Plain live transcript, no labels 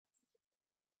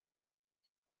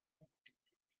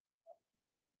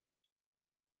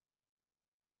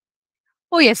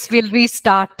Oh, yes, we'll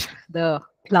restart the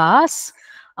class.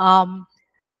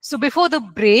 So before the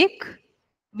break,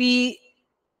 we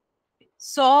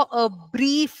saw a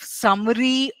brief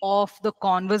summary of the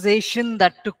conversation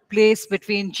that took place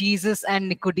between Jesus and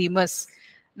Nicodemus.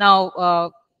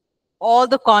 Now, all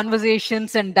the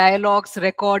conversations and dialogues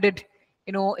recorded,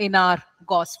 in our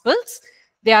Gospels,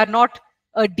 they are not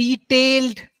a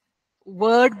detailed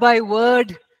word by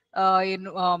word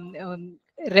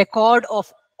record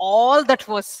of all that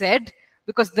was said,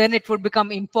 because then it would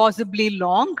become impossibly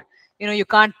long. You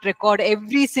can't record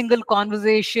every single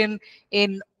conversation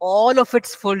in all of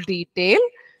its full detail.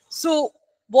 So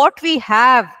what we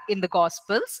have in the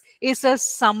Gospels is a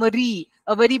summary,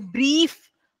 a very brief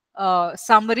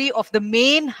summary of the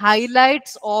main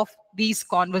highlights of these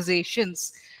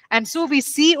conversations. And so we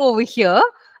see over here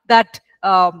that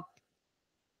all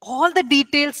the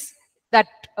details that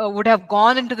would have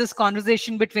gone into this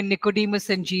conversation between Nicodemus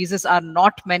and Jesus are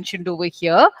not mentioned over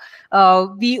here.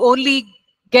 We only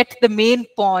get the main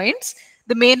points.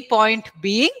 The main point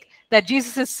being that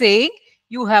Jesus is saying,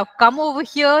 you have come over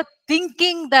here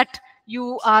thinking that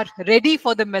you are ready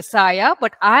for the Messiah,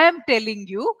 but I am telling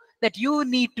you that you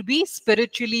need to be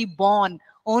spiritually born.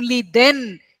 Only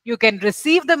then you can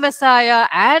receive the Messiah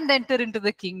and enter into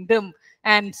the kingdom.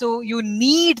 And so you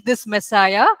need this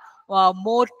Messiah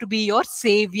more to be your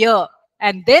savior,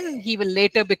 and then he will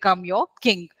later become your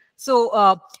king.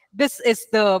 So this is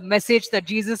the message that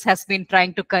Jesus has been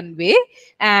trying to convey.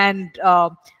 And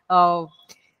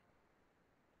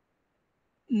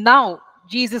now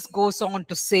Jesus goes on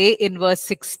to say in verse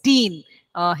 16,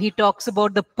 he talks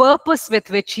about the purpose with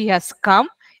which he has come,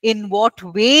 in what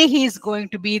way he is going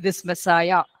to be this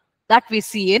Messiah. That we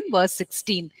see in verse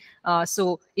 16.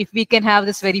 So if we can have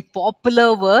this very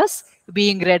popular verse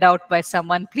being read out by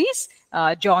someone, please.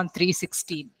 John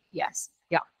 3:16. Yes.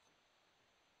 Yeah.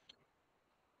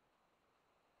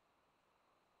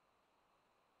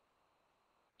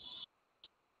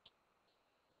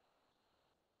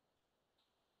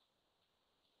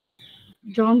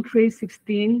 John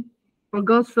 3:16. For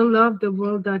God so loved the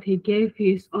world that he gave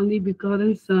his only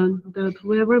begotten Son, that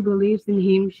whoever believes in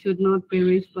him should not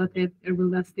perish but have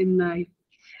everlasting life.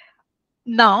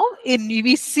 Now,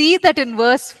 we see that in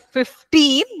verse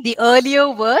 15, the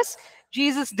earlier verse,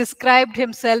 Jesus described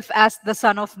himself as the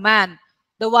Son of Man,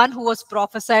 the one who was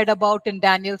prophesied about in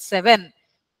Daniel 7.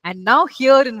 And now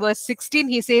here in verse 16,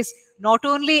 he says, not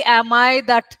only am I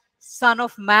that Son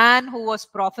of Man who was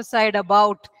prophesied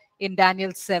about in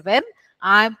Daniel 7,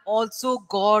 I am also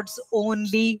God's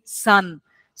only Son.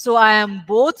 So I am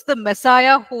both the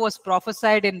Messiah who was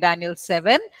prophesied in Daniel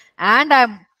 7,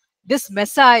 and this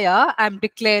Messiah I'm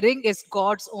declaring is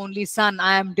God's only Son.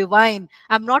 I am divine.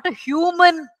 I'm not a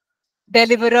human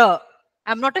deliverer.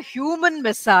 I'm not a human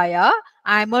Messiah.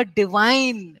 I'm a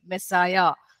divine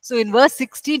Messiah. So in verse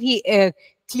 16, he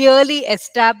clearly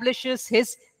establishes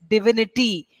his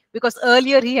divinity, because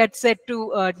earlier he had said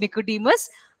to Nicodemus,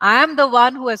 I am the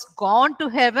one who has gone to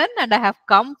heaven and I have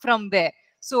come from there.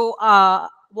 So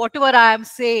whatever I am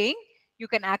saying, you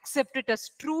can accept it as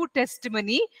true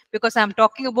testimony, because I'm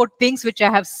talking about things which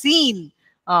I have seen.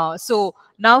 So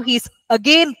now he's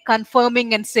again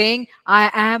confirming and saying, I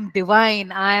am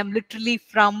divine. I am literally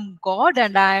from God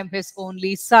and I am his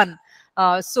only Son.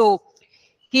 So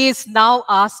he is now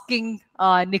asking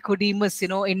Nicodemus,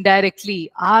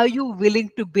 indirectly, are you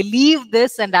willing to believe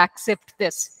this and accept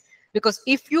this? Because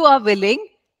if you are willing,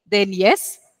 then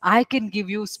yes, I can give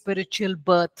you spiritual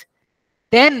birth.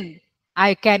 Then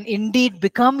I can indeed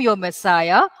become your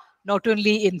Messiah, not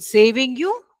only in saving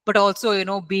you, but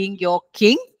also, being your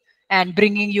king and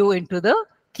bringing you into the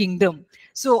kingdom.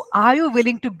 So are you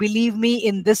willing to believe me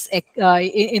in this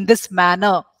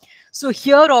manner? So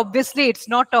here, obviously, it's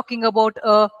not talking about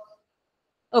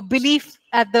a belief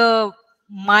at the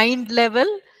mind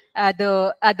level, at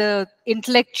the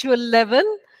intellectual level.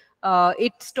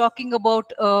 It's talking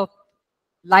about a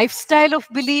lifestyle of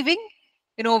believing,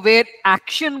 where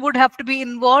action would have to be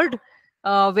involved,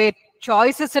 where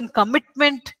choices and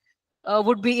commitment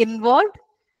would be involved,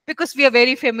 because we are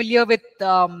very familiar with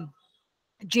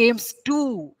James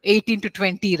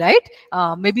 2:18-20,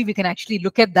 right? Maybe we can actually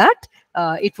look at that.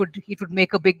 It would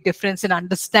make a big difference in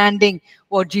understanding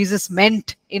what Jesus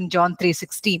meant in John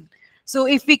 3:16. So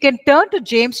if we can turn to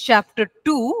James chapter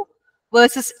 2,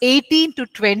 verses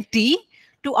 18-20,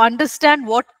 to understand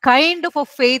what kind of a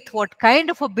faith, what kind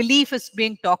of a belief is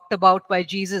being talked about by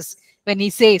Jesus when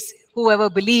he says, whoever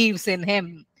believes in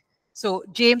him. So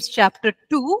James chapter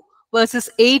 2, verses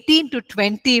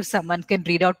 18-20, if someone can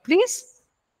read out, please.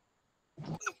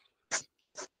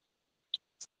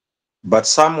 But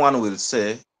someone will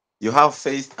say, You have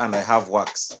faith and I have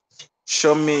works.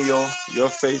 Show me your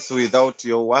faith without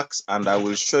your works, and I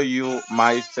will show you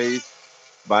my faith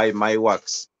by my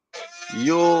works.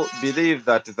 You believe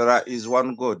that there is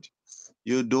one God.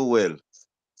 You do well.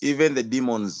 Even the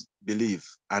demons believe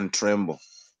and tremble.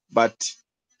 But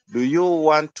do you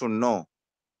want to know?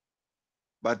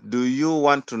 Do you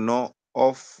want to know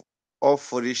of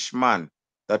foolish man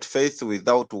that faith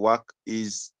without work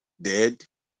is dead?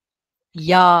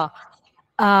 Yeah.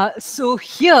 So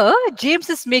here, James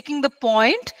is making the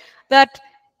point that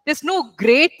there's no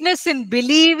greatness in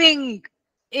believing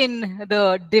in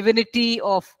the divinity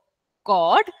of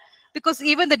God, because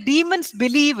even the demons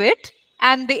believe it,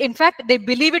 and in fact, they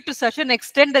believe it to such an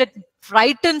extent that it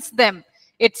frightens them.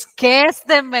 It scares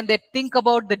them when they think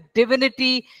about the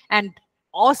divinity and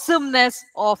awesomeness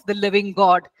of the living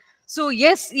God. So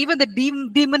yes, even the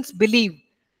demons believe.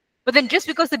 But then just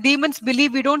because the demons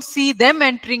believe, we don't see them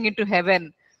entering into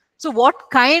heaven. So what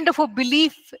kind of a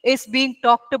belief is being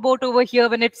talked about over here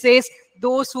when it says,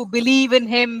 those who believe in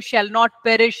him shall not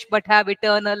perish but have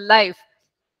eternal life?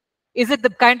 Is it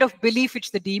the kind of belief which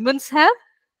the demons have?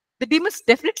 The demons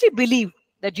definitely believe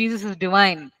that Jesus is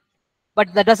divine,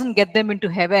 but that doesn't get them into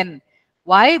heaven.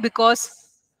 Why? Because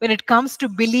when it comes to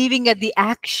believing at the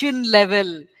action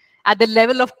level, at the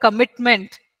level of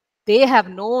commitment, they have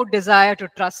no desire to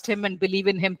trust him and believe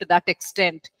in him to that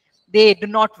extent. They do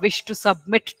not wish to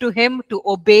submit to him, to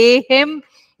obey him,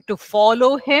 to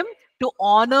follow him, to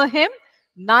honor him.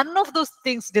 None of those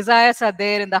things, desires are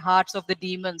there in the hearts of the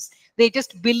demons. They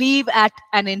just believe at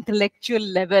an intellectual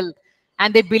level,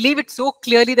 and they believe it so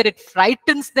clearly that it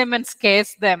frightens them and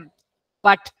scares them,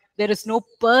 but there is no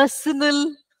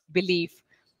personal belief.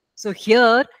 So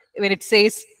here, when it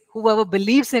says, whoever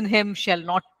believes in him shall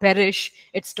not perish,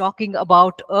 it's talking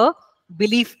about a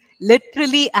belief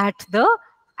literally at the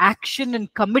action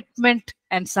and commitment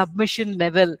and submission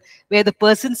level, where the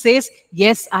person says,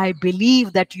 yes, I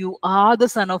believe that you are the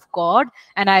Son of God,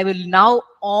 and I will now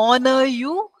honor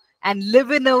you and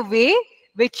live in a way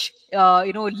which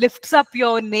lifts up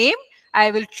your name. I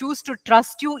will choose to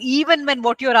trust you even when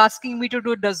what you're asking me to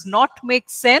do does not make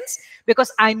sense,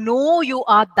 because I know you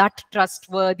are that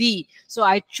trustworthy. So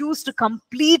I choose to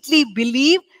completely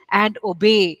believe and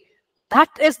obey. That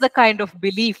is the kind of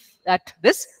belief that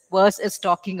this verse is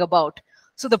talking about.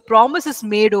 So the promise is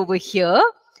made over here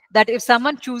that if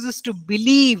someone chooses to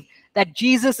believe that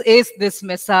Jesus is this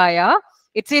Messiah,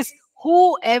 it says,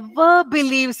 whoever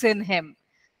believes in him.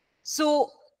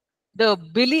 So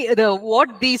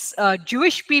what these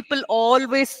Jewish people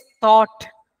always thought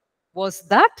was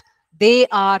that they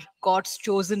are God's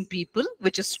chosen people,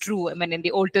 which is true. I mean, in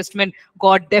the Old Testament,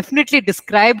 God definitely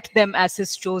described them as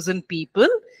his chosen people.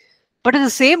 But at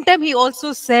the same time, he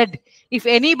also said, if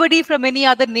anybody from any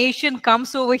other nation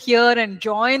comes over here and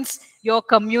joins your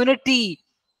community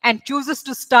and chooses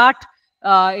to start,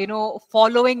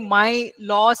 following my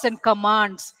laws and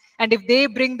commands, and if they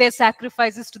bring their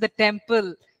sacrifices to the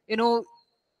temple,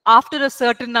 after a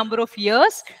certain number of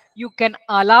years, you can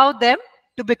allow them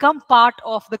to become part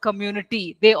of the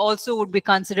community. They also would be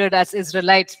considered as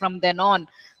Israelites from then on.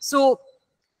 So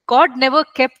God never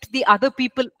kept the other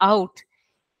people out.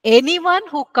 Anyone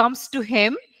who comes to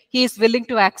him, he is willing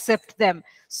to accept them.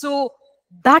 So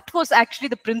that was actually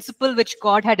the principle which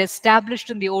God had established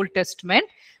in the Old Testament.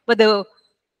 But the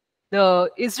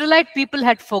Israelite people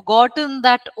had forgotten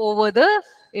that over the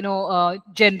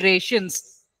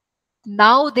generations.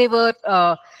 Now they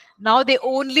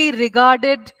only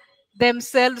regarded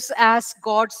themselves as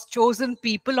God's chosen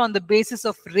people on the basis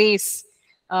of race.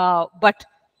 But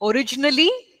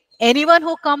originally, anyone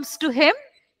who comes to him,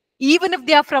 even if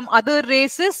they are from other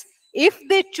races, if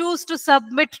they choose to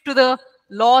submit to the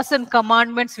laws and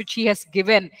commandments which he has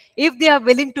given, if they are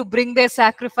willing to bring their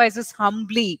sacrifices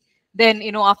humbly, then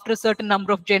after a certain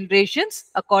number of generations,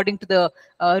 according to the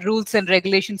rules and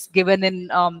regulations given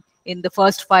in the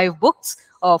first 5 books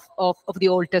of the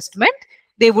Old Testament,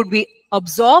 they would be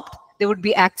absorbed, they would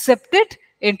be accepted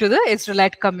into the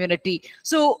Israelite community.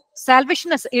 So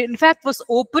salvation, in fact, was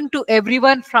open to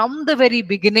everyone from the very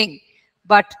beginning.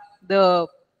 But the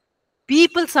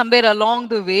people somewhere along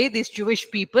the way, these Jewish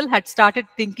people, had started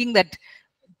thinking that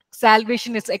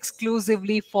salvation is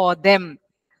exclusively for them.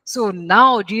 So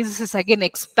now Jesus is again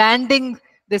expanding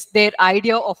their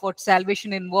idea of what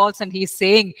salvation involves, and he's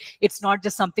saying it's not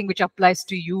just something which applies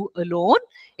to you alone,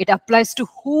 it applies to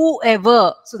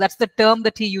whoever. So that's the term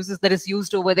that he uses, that is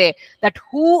used over there, that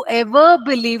whoever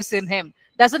believes in him,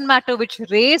 doesn't matter which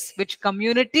race, which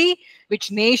community,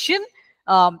 which nation,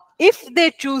 if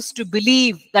they choose to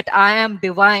believe that I am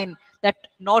divine, that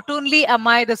not only am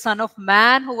I the Son of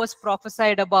Man who was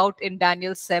prophesied about in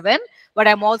Daniel 7, but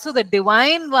I'm also the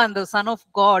divine one, the Son of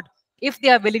God. If they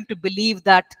are willing to believe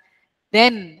that,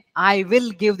 then I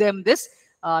will give them this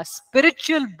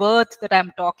spiritual birth that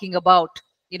I'm talking about,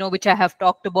 which I have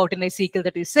talked about in Ezekiel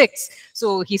 36.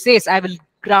 So he says, I will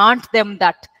grant them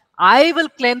that. I will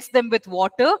cleanse them with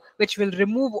water, which will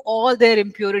remove all their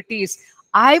impurities.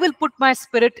 I will put my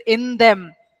spirit in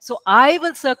them. So I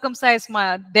will circumcise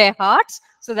their hearts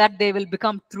so that they will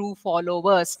become true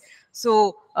followers.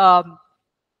 So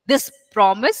this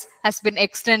promise has been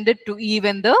extended to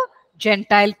even the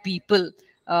Gentile people,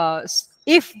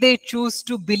 if they choose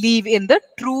to believe in the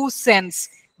true sense,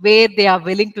 where they are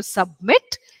willing to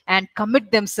submit and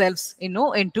commit themselves,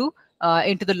 into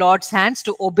the Lord's hands,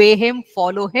 to obey Him,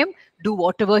 follow Him, do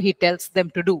whatever He tells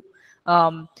them to do.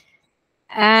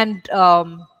 And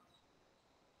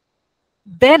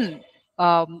then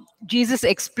Jesus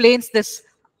explains this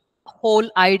whole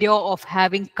idea of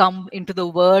having come into the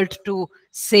world to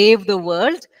save the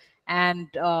world. And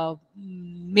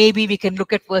maybe we can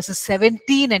look at verses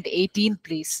 17 and 18,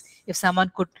 please. If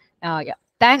someone could, yeah.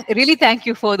 Really thank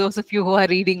you for those of you who are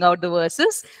reading out the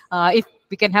verses. If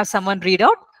we can have someone read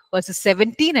out verses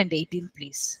 17 and 18,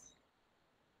 please.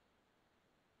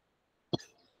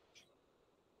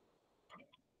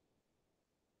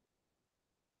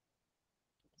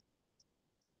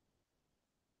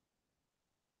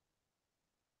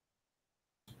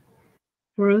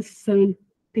 Verse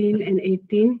 17 and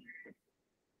 18.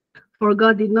 For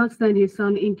God did not send his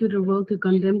Son into the world to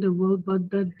condemn the world, but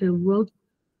that the world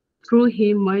through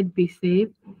him might be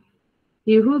saved.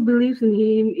 He who believes in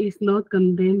him is not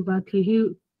condemned, but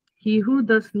he who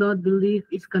does not believe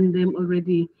is condemned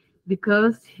already,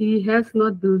 because he has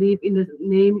not believed in the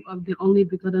name of the only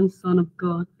begotten Son of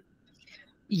God.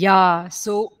 Yeah,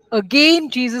 so again,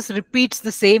 Jesus repeats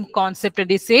the same concept, and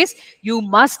he says, you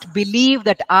must believe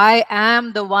that I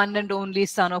am the one and only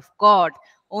Son of God.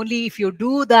 Only if you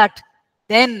do that,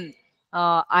 then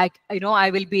I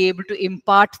will be able to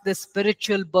impart the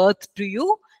spiritual birth to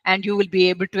you, and you will be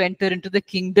able to enter into the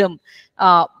kingdom.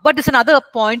 But there's another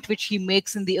point which he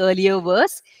makes in the earlier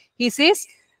verse. He says,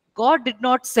 God did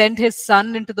not send his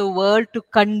Son into the world to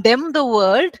condemn the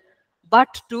world,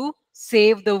 but to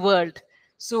save the world.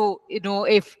 So,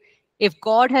 if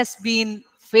God has been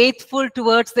faithful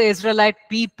towards the Israelite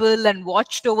people and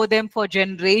watched over them for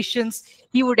generations,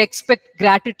 he would expect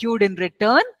gratitude in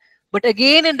return. But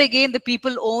again and again, the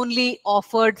people only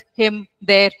offered him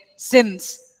their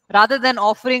sins rather than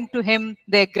offering to him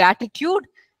their gratitude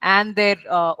and their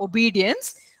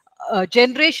obedience.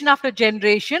 Generation after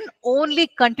generation only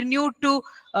continued to,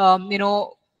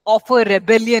 offer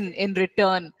rebellion in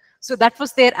return. So that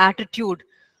was their attitude.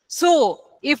 So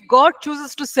if God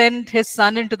chooses to send his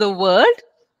Son into the world,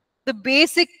 the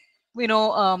basic, you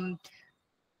know, um,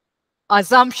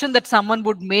 assumption that someone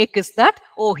would make is that,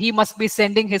 oh, he must be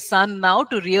sending his Son now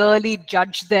to really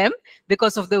judge them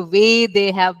because of the way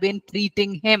they have been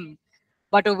treating him.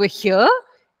 But over here,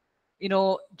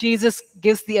 Jesus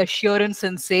gives the assurance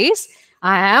and says,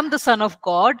 I am the Son of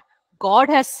God. God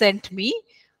has sent me.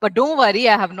 But don't worry,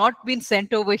 I have not been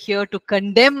sent over here to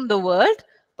condemn the world,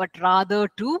 but rather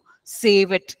to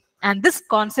save it. And this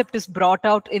concept is brought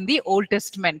out in the Old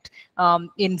Testament,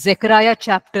 in Zechariah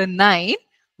chapter 9,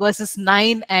 verses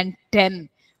 9 and 10.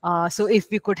 So if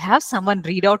we could have someone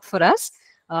read out for us,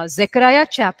 Zechariah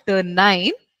chapter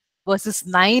 9, verses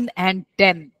 9 and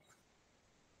 10.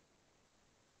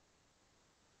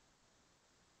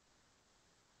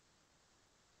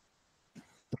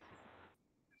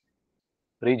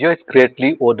 Rejoice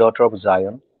greatly, O daughter of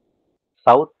Zion.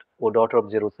 Shout, O daughter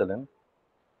of Jerusalem.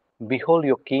 Behold,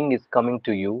 your king is coming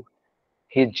to you.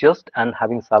 He is just and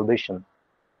having salvation,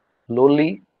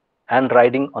 lowly and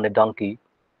riding on a donkey,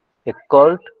 a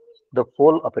colt, the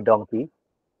foal of a donkey.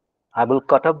 I will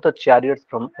cut off the chariots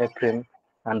from Ephraim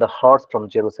and the horse from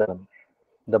Jerusalem.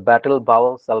 The battle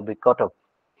bow shall be cut off.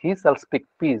 He shall speak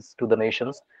peace to the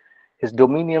nations. His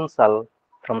dominion shall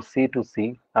from sea to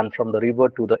sea and from the river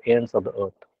to the ends of the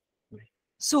earth.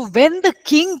 So when the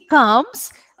king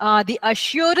comes, the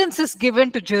assurance is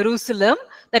given to Jerusalem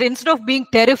that instead of being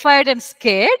terrified and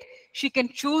scared, she can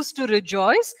choose to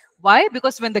rejoice. Why?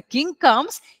 Because when the king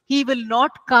comes, he will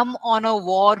not come on a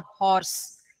war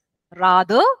horse.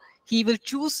 Rather, he will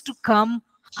choose to come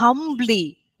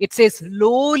humbly. It says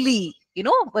lowly.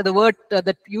 The word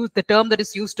the term that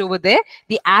is used over there,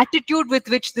 the attitude with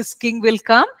which this king will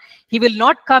come. He will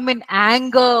not come in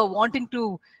anger, wanting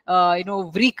to,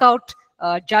 wreak out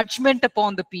judgment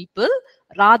upon the people.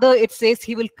 Rather, it says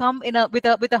he will come with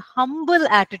a humble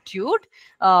attitude,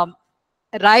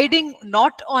 riding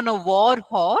not on a war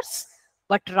horse,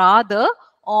 but rather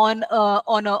on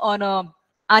a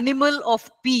animal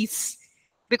of peace,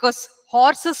 because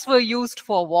horses were used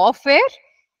for warfare.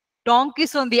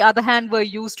 Donkeys, on the other hand, were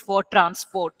used for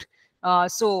transport.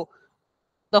 So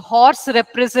the horse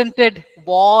represented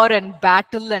war and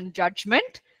battle and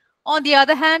judgment. On the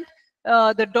other hand,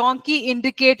 the donkey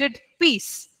indicated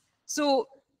peace. So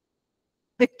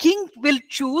the king will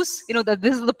choose, that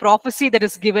this is the prophecy that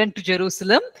is given to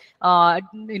Jerusalem.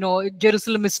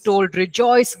 Jerusalem is told,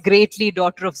 rejoice greatly,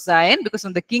 daughter of Zion, because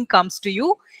when the king comes to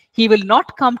you, he will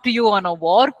not come to you on a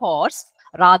war horse.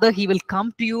 Rather, he will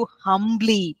come to you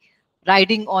humbly,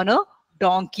 riding on a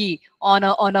donkey, on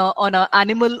a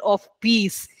animal of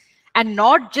peace. And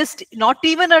not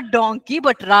even a donkey,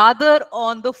 but rather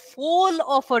on the foal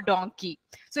of a donkey.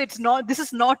 So this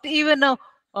is not even a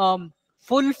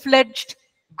full-fledged,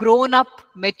 grown-up,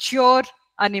 mature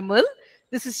animal.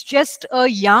 This is just a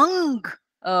young,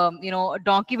 a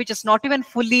donkey which is not even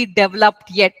fully developed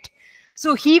yet.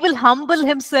 So he will humble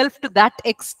himself to that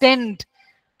extent,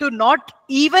 to not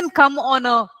even come on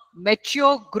a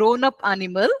mature, grown-up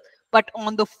animal, but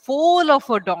on the foal of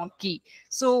a donkey.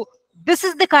 So this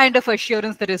is the kind of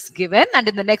assurance that is given. And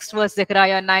in the next verse,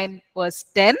 Zechariah 9, verse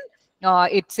 10,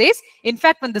 it says, in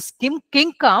fact, when this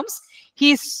king comes,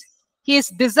 his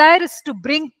desire is to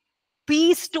bring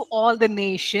peace to all the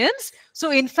nations.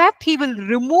 So in fact, he will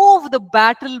remove the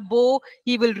battle bow,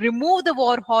 he will remove the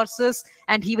war horses,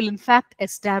 and he will in fact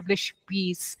establish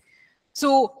peace.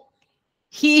 So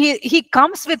he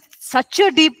comes with such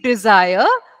a deep desire,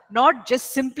 not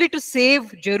just simply to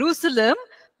save Jerusalem,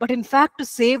 but in fact to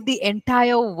save the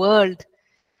entire world.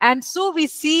 And so we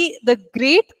see the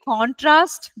great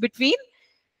contrast between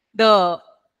the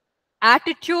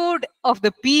attitude of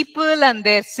the people and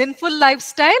their sinful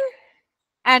lifestyle,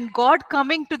 and God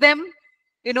coming to them,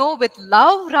 with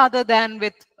love rather than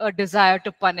with a desire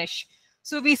to punish.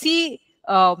 So we see,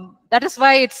 that is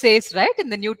why it says, right, in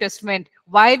the New Testament,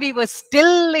 while we were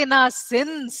still in our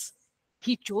sins,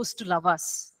 he chose to love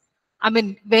us. I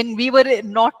mean, when we were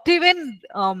not even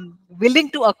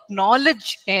willing to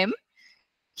acknowledge him,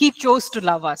 he chose to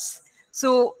love us.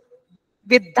 So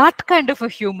with that kind of a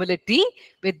humility,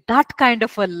 with that kind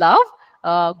of a love,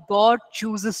 God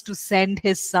chooses to send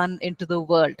his son into the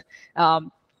world.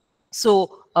 Um,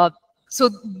 so, uh, so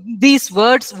these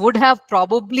words would have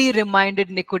probably reminded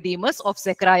Nicodemus of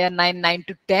Zechariah 9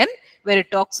 to 10, where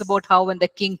it talks about how when the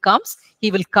king comes,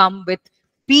 he will come with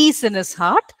peace in his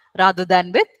heart rather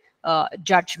than with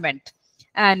judgment.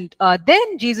 And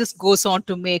then Jesus goes on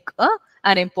to make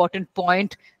an important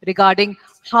point regarding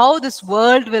how this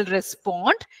world will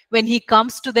respond when he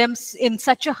comes to them in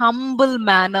such a humble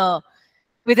manner,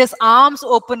 with his arms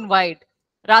open wide.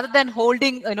 Rather than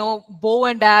holding, bow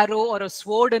and arrow or a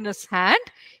sword in his hand,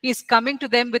 he's coming to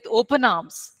them with open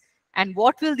arms. And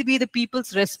what will be the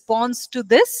people's response to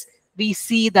this? We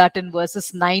see that in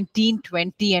verses 19,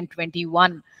 20, and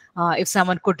 21. If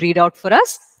someone could read out for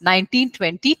us, 19,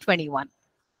 20, 21.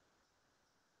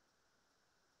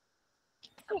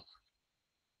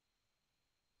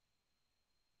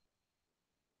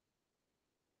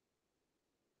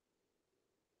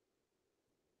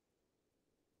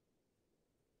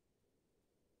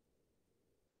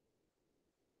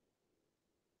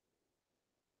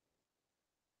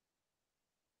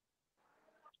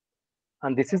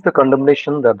 And this is the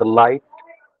condemnation, that the light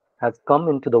has come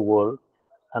into the world,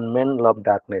 and men love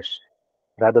darkness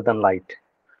rather than light,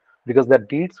 because their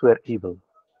deeds were evil.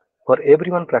 For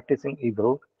everyone practicing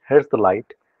evil hates the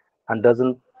light and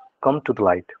doesn't come to the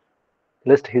light,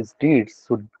 lest his deeds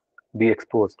should be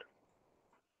exposed.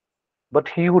 But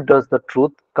he who does the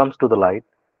truth comes to the light,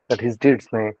 that his deeds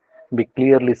may be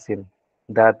clearly seen,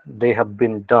 that they have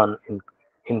been done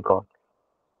in God.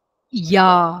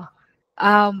 Yeah.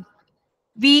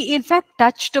 We in fact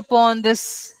touched upon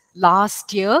this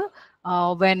last year,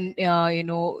 when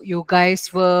you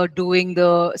guys were doing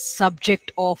the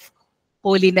subject of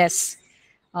holiness.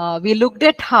 We looked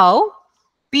at how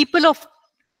people of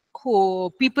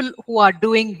people who are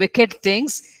doing wicked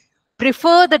things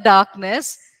prefer the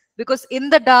darkness, because in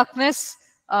the darkness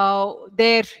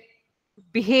their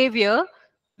behavior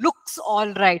looks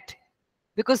all right,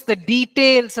 because the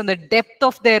details and the depth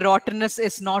of their rottenness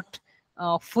is not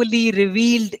fully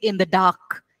revealed in the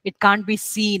dark. It can't be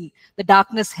seen. The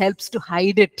darkness helps to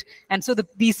hide it. And so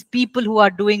these people who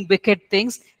are doing wicked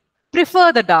things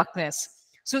prefer the darkness.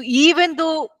 So even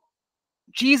though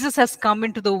Jesus has come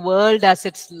into the world as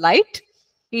its light,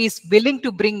 he is willing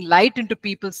to bring light into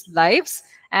people's lives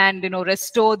and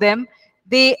restore them.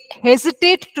 They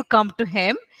hesitate to come to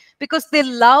him because they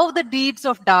love the deeds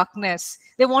of darkness.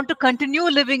 They want to continue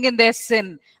living in their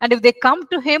sin. And if they come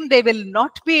to him, they will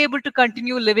not be able to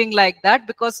continue living like that,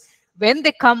 because when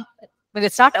they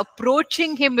start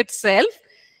approaching him itself,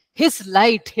 his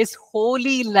light, his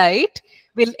holy light,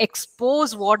 will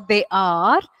expose what they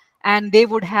are, and they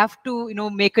would have to,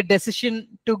 make a decision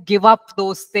to give up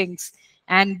those things.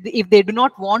 And if they do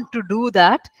not want to do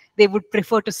that, they would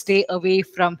prefer to stay away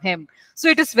from him. So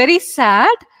it is very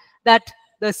sad that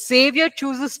the Savior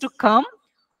chooses to come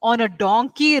on a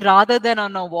donkey rather than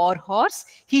on a war horse.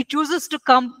 He chooses to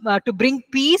come to bring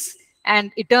peace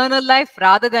and eternal life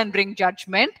rather than bring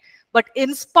judgment. But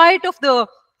in spite of the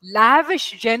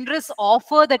lavish, generous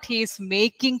offer that he is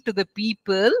making to the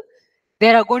people,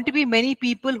 there are going to be many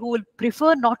people who will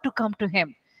prefer not to come to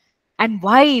him. And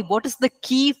why? What is the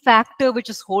key factor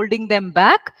which is holding them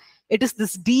back? It is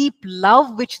this deep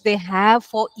love which they have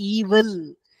for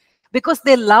evil. Because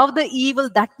they love the evil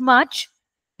that much,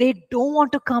 they don't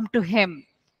want to come to him.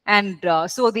 And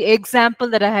so the example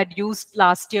that I had used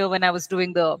last year when I was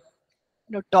doing the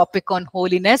topic on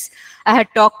holiness, I had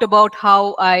talked about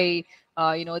how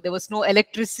there was no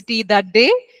electricity that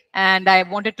day, and I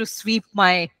wanted to sweep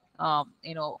my,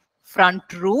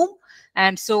 front room.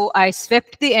 And so I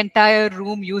swept the entire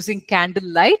room using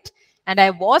candlelight. And I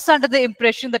was under the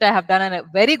impression that I have done a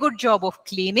very good job of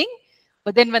cleaning.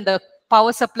 But then when the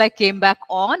power supply came back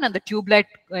on and the tube light,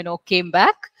 came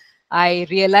back, I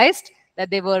realized that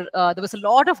there was a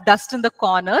lot of dust in the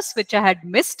corners, which I had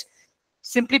missed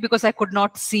simply because I could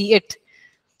not see it.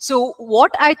 So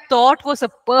what I thought was a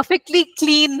perfectly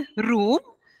clean room,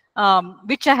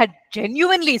 which I had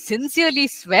genuinely, sincerely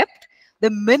swept, the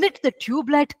minute the tube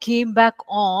light came back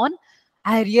on,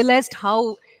 I realized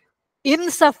how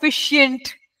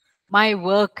insufficient my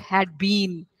work had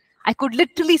been. I could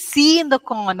literally see in the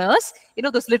corners,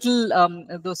 those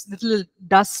little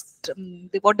dust,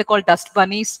 what they call dust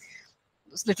bunnies,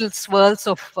 those little swirls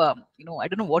of, I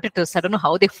don't know what it is. I don't know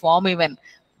how they form even.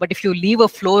 But if you leave a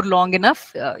floor long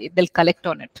enough, they'll collect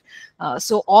on it.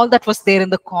 So all that was there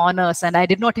in the corners, and I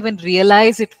did not even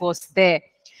realize it was there.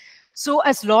 So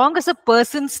as long as a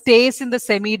person stays in the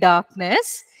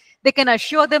semi-darkness, they can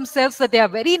assure themselves that they are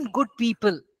very good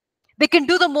people. They can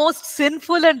do the most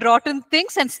sinful and rotten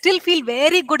things and still feel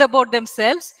very good about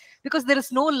themselves, because there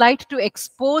is no light to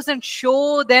expose and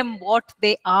show them what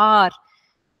they are.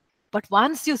 But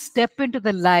once you step into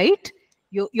the light,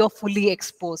 you're fully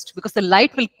exposed, because the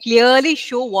light will clearly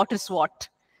show what is what.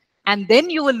 And then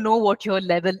you will know what your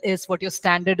level is, what your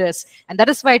standard is. And that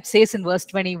is why it says in verse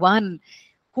 21,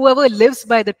 whoever lives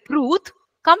by the truth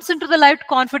comes into the light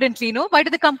confidently. Why do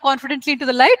they come confidently into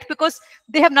the light? Because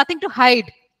they have nothing to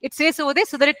hide. It says over there,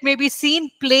 so that it may be seen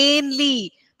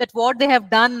plainly that what they have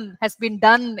done has been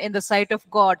done in the sight of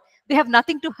God. They have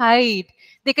nothing to hide.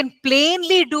 They can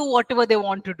plainly do whatever they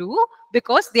want to do,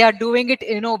 because they are doing it,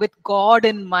 with God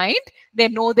in mind. They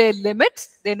know their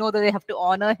limits. They know that they have to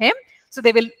honor him. So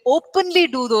they will openly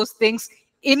do those things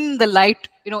in the light,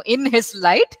 in his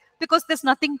light, because there's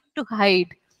nothing to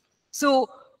hide. So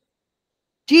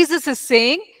Jesus is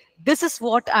saying, this is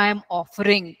what I am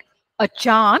offering, a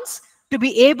chance to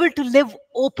be able to live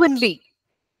openly,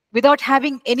 without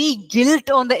having any guilt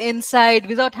on the inside,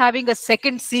 without having a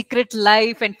second secret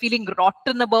life and feeling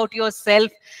rotten about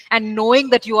yourself and knowing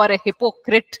that you are a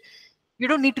hypocrite. You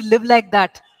don't need to live like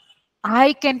that.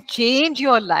 I can change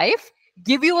your life,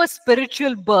 give you a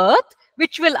spiritual birth,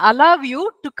 which will allow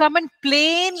you to come and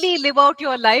plainly live out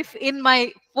your life in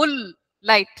my full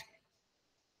light.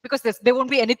 Because there won't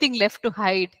be anything left to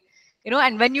hide.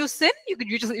 And when you sin,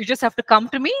 you just have to come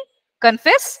to me,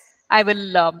 confess. I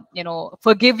will,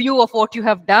 forgive you of what you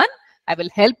have done. I will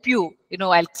help you.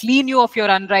 I'll clean you of your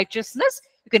unrighteousness.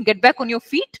 You can get back on your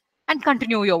feet and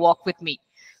continue your walk with me.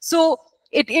 So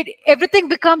everything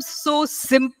becomes so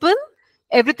simple.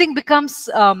 Everything becomes,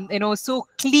 so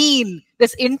clean.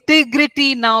 There's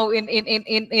integrity now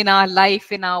in our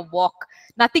life, in our walk.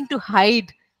 Nothing to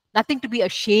hide, nothing to be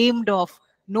ashamed of.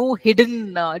 No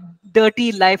hidden,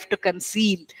 dirty life to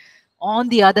conceal. On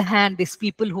the other hand, these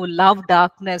people who love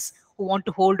darkness, who want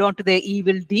to hold on to their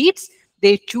evil deeds,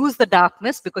 they choose the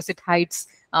darkness because it hides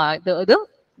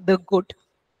the good.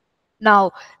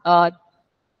 Now,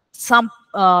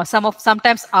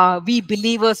 sometimes we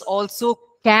believers also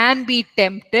can be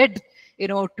tempted,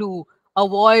 to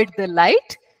avoid the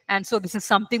light, and so this is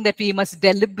something that we must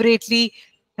deliberately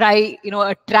try,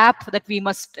 a trap that we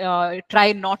must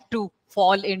try not to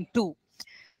fall into.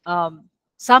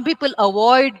 Some people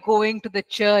avoid going to the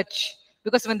church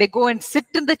because when they go and sit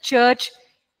in the church,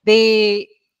 they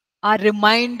are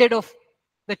reminded of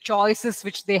the choices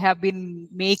which they have been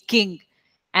making.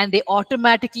 and they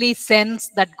automatically sense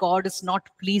that God is not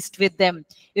pleased with them.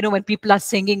 When people are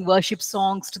singing worship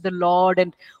songs to the Lord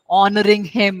and honoring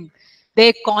Him,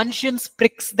 their conscience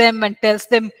pricks them and tells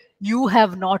them, you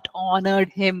have not honored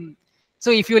Him. So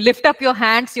if you lift up your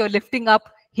hands, you're lifting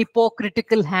up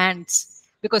hypocritical hands,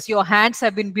 because your hands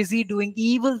have been busy doing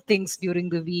evil things during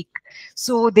the week.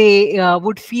 So they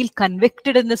would feel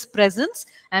convicted in His presence.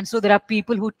 And so there are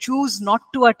people who choose not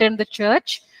to attend the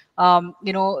church,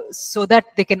 so that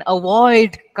they can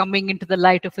avoid coming into the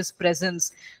light of His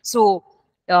presence. So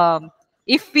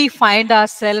if we find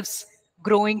ourselves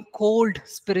growing cold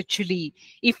spiritually,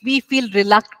 if we feel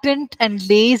reluctant and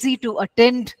lazy to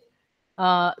attend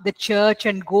the church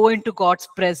and go into God's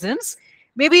presence,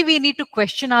 maybe we need to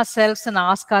question ourselves and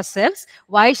ask ourselves,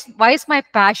 why is my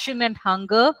passion and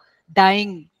hunger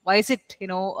dying? Why is it,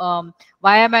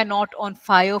 why am I not on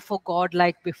fire for God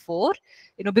like before?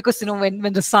 Because,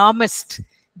 when the psalmist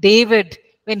David,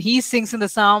 when he sings in the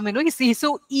psalm, he's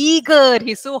so eager,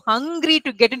 he's so hungry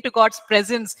to get into God's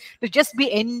presence, to just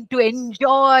to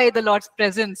enjoy the Lord's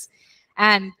presence.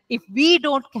 And if we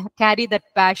don't carry that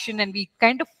passion, and we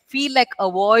kind of feel like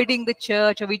avoiding the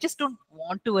church, or we just don't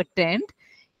want to attend,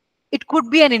 it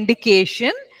could be an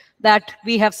indication that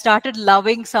we have started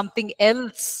loving something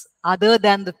else other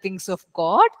than the things of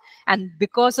God. And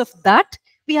because of that,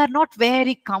 we are not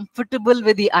very comfortable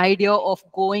with the idea of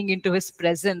going into His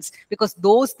presence, because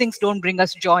those things don't bring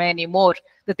us joy anymore.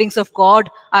 The things of God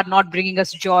are not bringing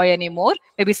us joy anymore.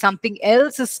 Maybe something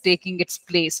else is taking its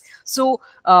place. So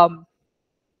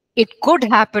it could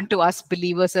happen to us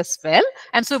believers as well.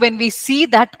 And so when we see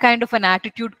that kind of an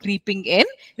attitude creeping in,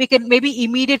 we can maybe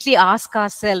immediately ask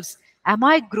ourselves, am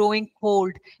I growing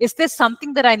cold? Is there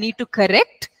something that I need to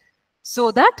correct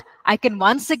so that I can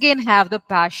once again have the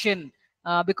passion?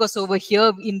 Because over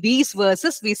here in these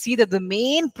verses, we see that the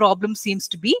main problem seems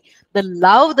to be the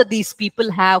love that these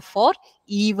people have for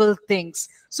evil things.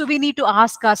 So we need to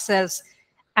ask ourselves,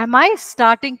 am I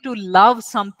starting to love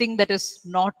something that is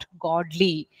not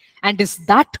godly? And is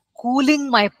that cooling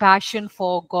my passion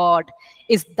for God?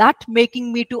 Is that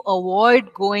making me to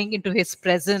avoid going into His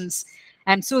presence?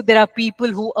 And so there are people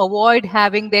who avoid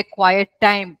having their quiet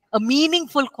time, a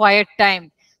meaningful quiet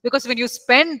time. Because when you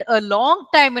spend a long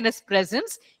time in His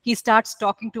presence, He starts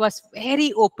talking to us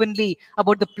very openly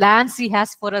about the plans He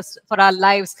has for us, for our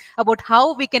lives, about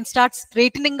how we can start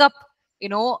straightening up,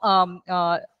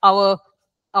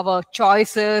 our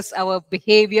choices, our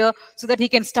behavior, so that He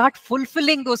can start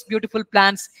fulfilling those beautiful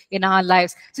plans in our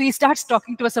lives. So He starts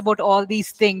talking to us about all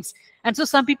these things. And so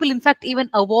some people, in fact,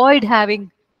 even avoid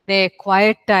having their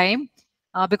quiet time,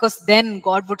 because then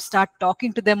God would start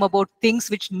talking to them about things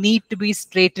which need to be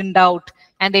straightened out,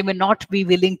 and they may not be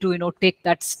willing to, take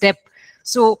that step.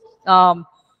 So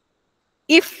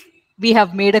if we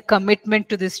have made a commitment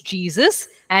to this Jesus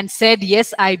and said,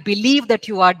 yes, I believe that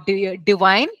you are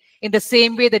divine, in the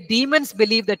same way the demons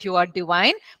believe that you are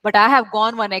divine, but I have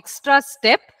gone one extra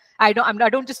step. I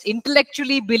don't just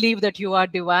intellectually believe that you are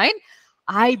divine.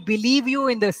 I believe you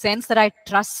in the sense that I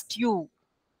trust you.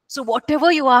 So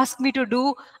whatever you ask me to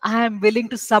do, I am willing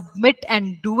to submit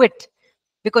and do it,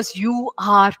 because you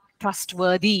are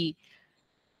trustworthy.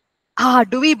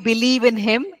 Do we believe in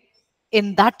Him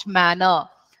in that manner?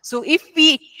 So if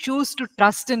we choose to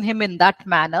trust in Him in that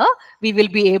manner, we will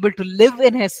be able to live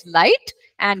in His light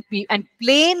and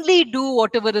plainly do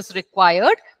whatever is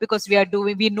required, because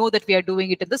we know that we are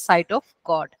doing it in the sight of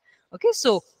God. Okay,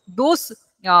 so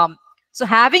so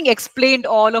having explained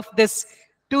all of this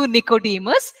to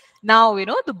Nicodemus, now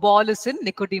the ball is in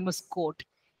Nicodemus' court.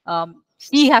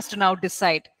 He has to now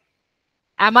decide,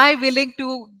 am I willing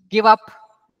to give up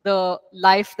the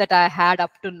life that I had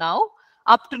up to now?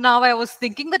 Up to now, I was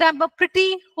thinking that I'm a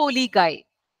pretty holy guy.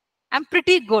 I'm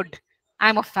pretty good.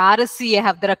 I'm a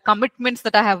Pharisee. There are commitments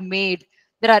that I have made.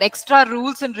 There are extra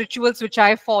rules and rituals which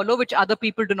I follow, which other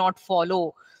people do not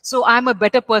follow. So I'm a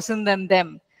better person than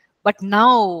them. But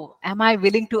now, am I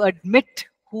willing to admit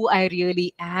who I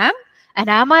really am? And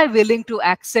am I willing to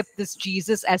accept this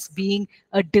Jesus as being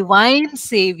a divine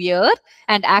savior,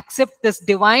 and accept this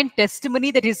divine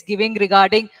testimony that He's giving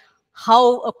regarding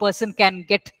how a person can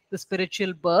get the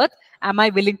spiritual birth? Am I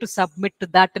willing to submit to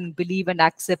that and believe and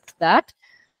accept that?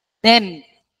 Then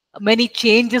many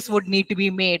changes would need to be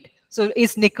made. So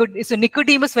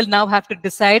Nicodemus will now have to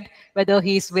decide whether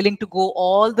he is willing to go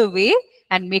all the way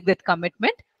and make that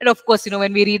commitment. And of course,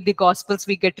 when we read the Gospels,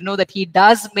 we get to know that he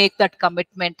does make that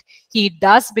commitment. He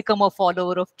does become a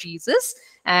follower of Jesus,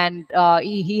 and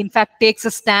he in fact takes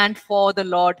a stand for the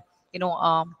Lord,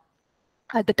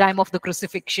 at the time of the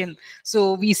crucifixion.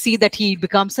 So we see that he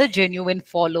becomes a genuine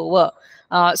follower.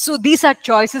 So these are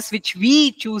choices which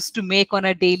we choose to make on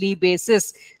a daily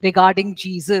basis regarding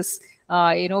Jesus,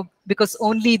 because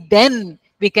only then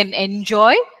we can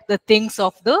enjoy the things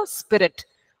of the Spirit.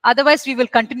 Otherwise, we will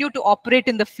continue to operate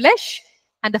in the flesh,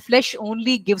 and the flesh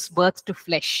only gives birth to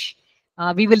flesh.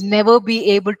 We will never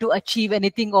be able to achieve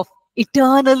anything of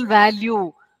eternal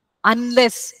value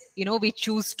unless we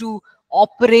choose to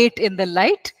operate in the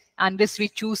light, unless we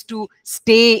choose to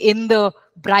stay in the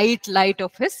bright light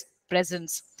of His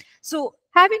presence. So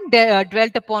having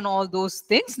dwelt upon all those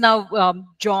things, now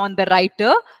John the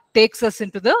writer takes us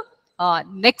into the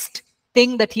next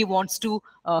thing that he wants to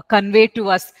convey to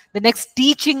us, the next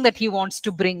teaching that he wants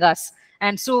to bring us.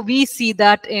 And so we see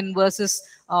that in verses,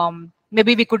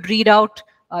 maybe we could read out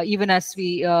even as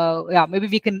we maybe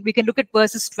we can look at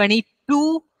verses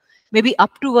 22 maybe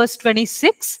up to verse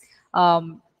 26.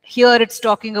 Here it's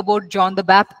talking about John the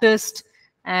Baptist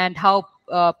and how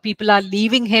people are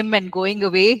leaving him and going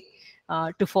away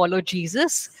to follow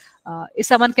Jesus. If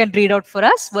someone can read out for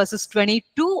us verses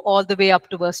 22 all the way up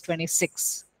to verse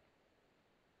 26.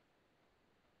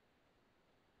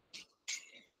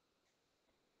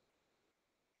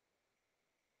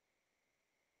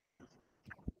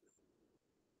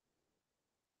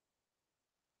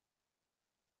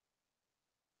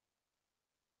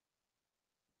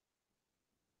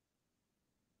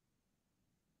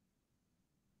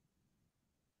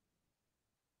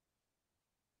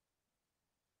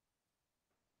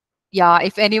 Yeah,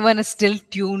 if anyone is still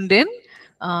tuned in,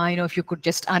 if you could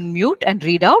just unmute and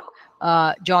read out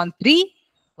John 3,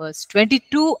 verse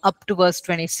 22 up to verse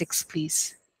 26,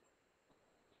 please.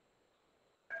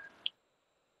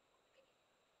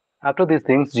 After these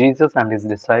things, Jesus and his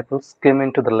disciples came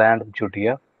into the land of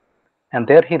Judea, and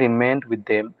there he remained with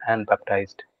them and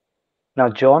baptized. Now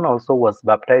John also was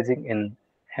baptizing in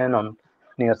Aenon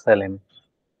near Salem,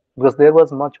 because there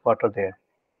was much water there.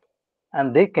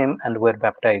 And they came and were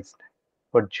baptized,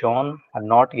 but John had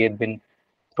not yet been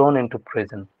thrown into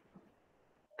prison.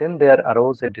 Then there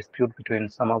arose a dispute between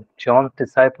some of John's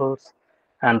disciples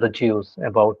and the Jews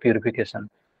about purification.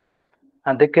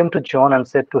 And they came to John and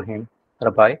said to him,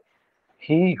 Rabbi,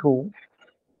 he who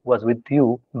was with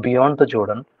you beyond the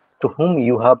Jordan, to whom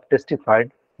you have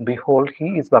testified, behold,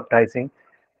 he is baptizing,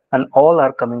 and all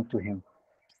are coming to him.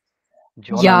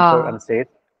 John answered Yeah. and said,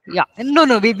 Yeah,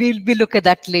 no, we'll look at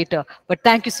that later. But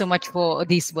thank you so much for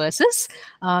these verses.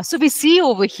 So we see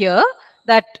over here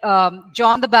that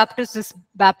John the Baptist is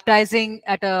baptizing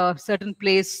at a certain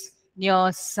place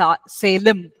near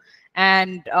Salem,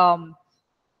 and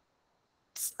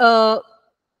a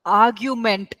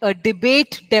argument, a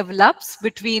debate develops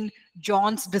between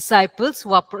John's disciples,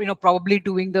 who are probably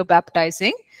doing the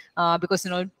baptizing, because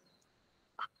a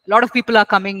lot of people are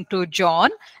coming to John,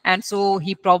 and so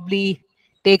he probably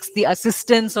takes the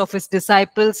assistance of his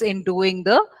disciples in doing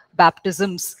the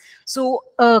baptisms. So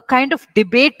a kind of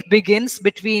debate begins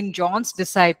between John's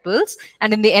disciples,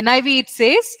 and in the NIV it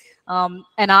says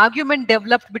an argument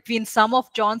developed between some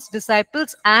of John's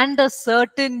disciples and a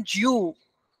certain Jew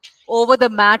over the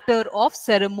matter of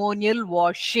ceremonial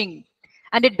washing.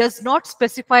 And it does not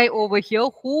specify over here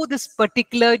who this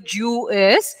particular Jew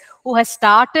is who has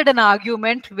started an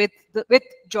argument with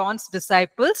John's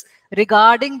disciples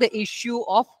regarding the issue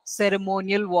of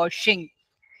ceremonial washing.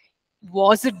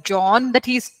 Was it John that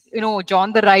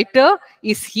John the writer?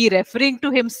 Is he referring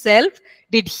to himself?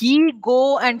 Did he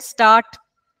go and start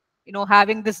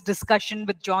having this discussion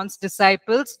with John's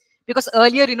disciples? Because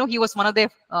earlier, he was one of their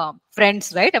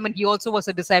friends, right? I mean, he also was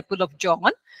a disciple of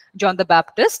John the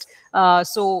Baptist.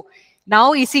 So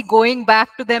now is he going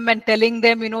back to them and telling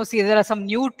them, see, there are some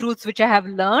new truths which I have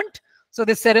learned. So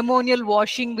the ceremonial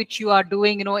washing which you are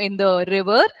doing, in the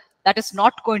river, that is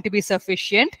not going to be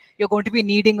sufficient. You're going to be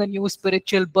needing a new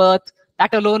spiritual birth.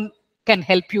 That alone can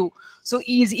help you. So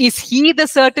is he the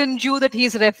certain Jew that he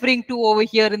is referring to over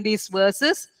here in these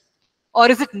verses? Or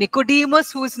is it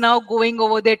Nicodemus who is now going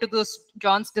over there to those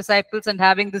John's disciples and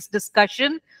having this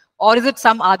discussion? Or is it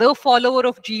some other follower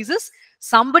of Jesus?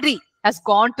 Somebody has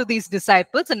gone to these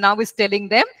disciples and now is telling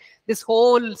them this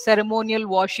whole ceremonial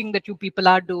washing that you people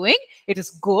are doing, it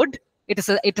is good. It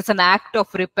is an act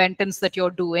of repentance that you're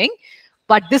doing.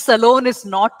 But this alone is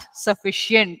not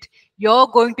sufficient. You're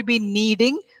going to be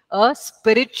needing a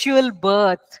spiritual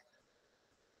birth.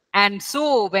 And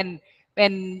so when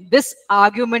this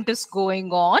argument is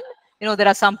going on, there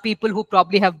are some people who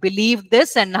probably have believed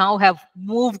this and now have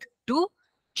moved to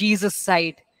Jesus'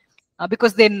 side,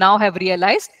 because they now have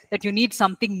realized that you need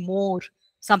something more,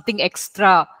 something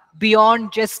extra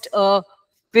beyond just a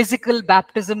physical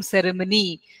baptism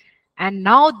ceremony. And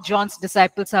now John's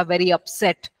disciples are very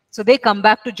upset. So they come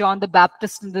back to John the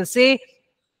Baptist and they say,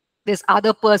 This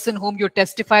other person whom you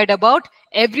testified about,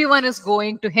 everyone is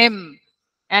going to him.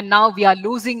 And now we are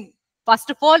losing. First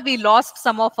of all, we lost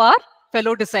some of our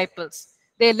fellow disciples.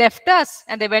 They left us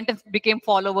and they went and became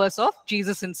followers of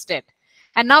Jesus instead.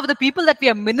 And now the people that we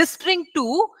are ministering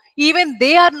to, even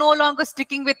they are no longer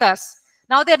sticking with us.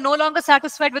 Now they are no longer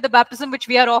satisfied with the baptism which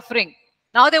we are offering.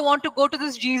 Now they want to go to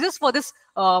this Jesus for this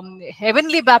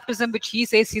heavenly baptism which he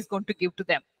says he's going to give to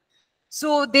them.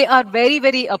 So they are very,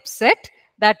 very upset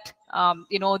that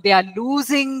they are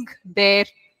losing their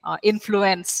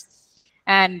influence.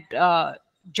 And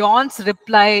John's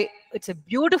reply, it's a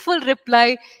beautiful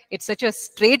reply. It's such a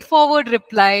straightforward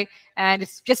reply. And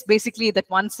it's just basically that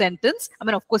one sentence. I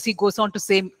mean, of course, he goes on to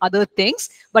say other things.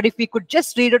 But if we could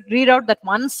just read out that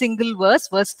one single verse,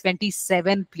 verse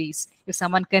 27, please, if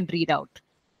someone can read out.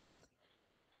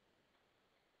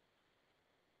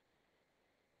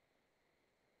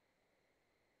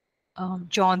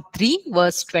 John 3,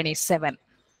 verse 27.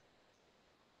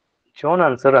 John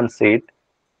answered and said,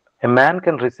 "A man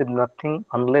can receive nothing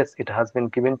unless it has been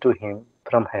given to him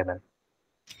from heaven."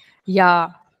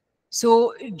 Yeah.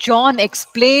 So John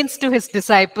explains to his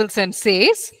disciples and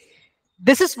says,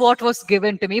 this is what was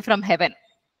given to me from heaven,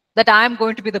 that I am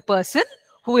going to be the person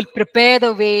who will prepare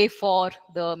the way for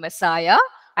the Messiah.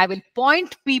 I will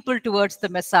point people towards the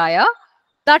Messiah.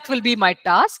 That will be my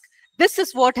task. This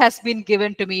is what has been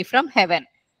given to me from heaven.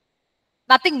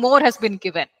 Nothing more has been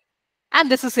given. And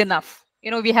this is enough.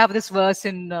 We have this verse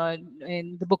in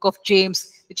the book of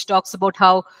James, which talks about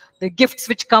how the gifts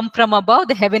which come from above,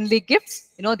 the heavenly gifts,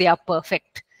 they are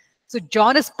perfect. So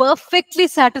John is perfectly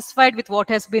satisfied with what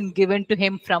has been given to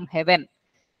him from heaven.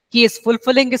 He is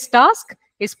fulfilling his task,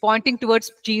 is pointing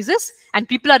towards Jesus, and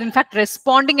people are in fact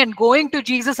responding and going to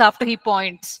Jesus after he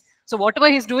points. So whatever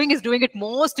he's doing it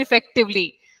most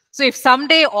effectively. So if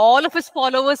someday all of his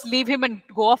followers leave him and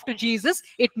go off to Jesus,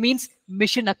 it means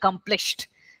mission accomplished.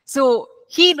 So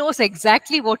he knows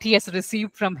exactly what he has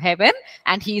received from heaven,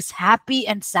 and he is happy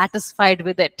and satisfied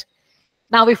with it.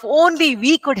 Now, if only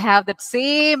we could have that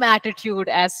same attitude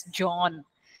as John.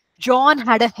 John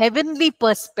had a heavenly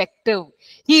perspective.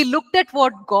 He looked at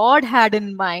what God had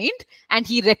in mind, and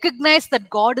he recognized that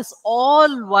God is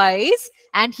all-wise,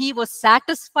 and he was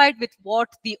satisfied with what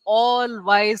the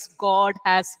all-wise God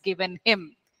has given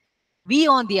him. We,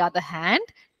 on the other hand,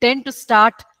 tend to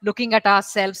start looking at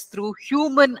ourselves through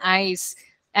human eyes,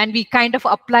 and we kind of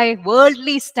apply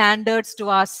worldly standards to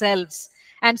ourselves.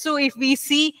 And so if we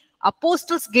see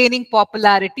apostles gaining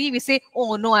popularity, we say,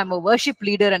 oh no, I'm a worship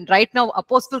leader, and right now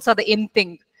apostles are the in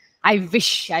thing. I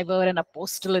wish I were an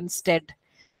apostle instead.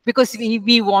 Because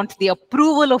we want the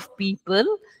approval of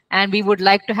people, and we would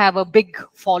like to have a big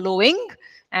following,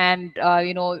 and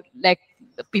like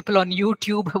people on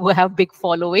YouTube who have big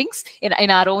followings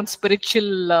in our own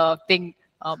spiritual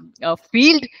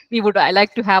field. I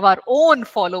like to have our own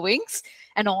followings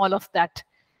and all of that.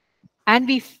 And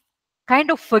we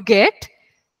kind of forget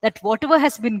that whatever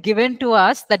has been given to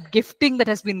us, that gifting that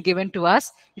has been given to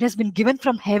us, it has been given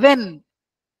from heaven.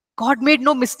 God made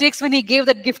no mistakes when he gave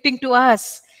that gifting to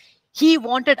us. He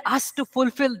wanted us to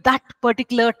fulfill that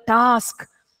particular task,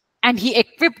 and he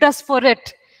equipped us for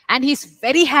it. And he's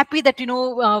very happy that,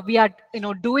 we are,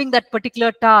 doing that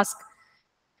particular task.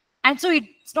 And so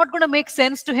it's not going to make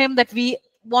sense to him that we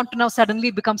want to now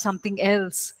suddenly become something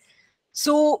else.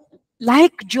 So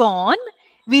like John,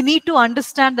 we need to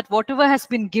understand that whatever has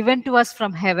been given to us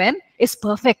from heaven is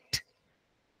perfect.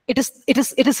 It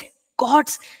is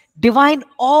God's divine,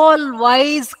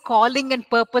 all-wise calling and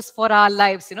purpose for our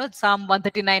lives. Psalm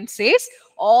 139 says,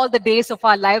 all the days of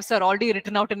our lives are already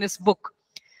written out in his book.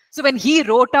 So when he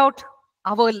wrote out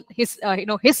his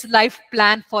life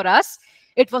plan for us,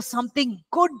 it was something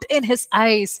good in his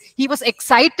eyes. He was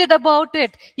excited about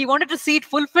it. He wanted to see it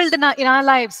fulfilled in our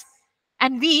lives.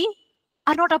 And we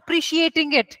are not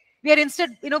appreciating it. We are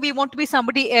instead, we want to be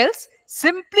somebody else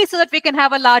simply so that we can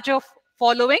have a larger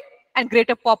following and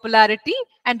greater popularity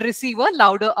and receive a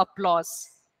louder applause,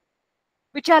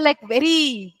 which are like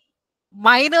very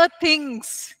minor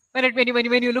things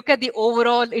when you look at the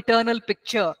overall eternal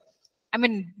picture. I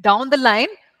mean, down the line,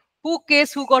 who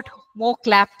cares who got more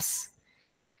claps?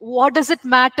 What does it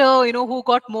matter, who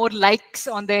got more likes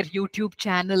on their YouTube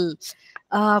channel?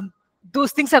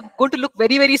 Those things are going to look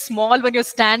very, very small when you're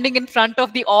standing in front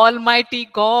of the Almighty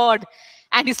God,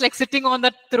 and he's like sitting on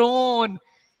the throne,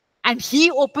 and he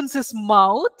opens his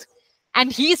mouth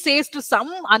and he says to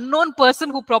some unknown person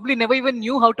who probably never even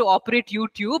knew how to operate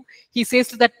YouTube, he says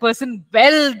to that person,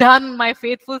 well done, my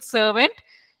faithful servant.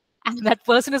 And that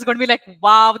person is going to be like,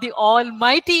 wow, the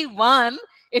Almighty One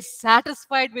is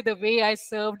satisfied with the way I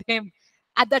served him.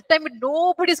 At that time,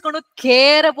 nobody's going to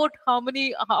care about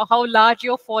how large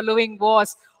your following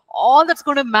was. All that's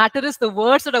going to matter is the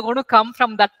words that are going to come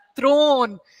from that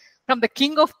throne, from the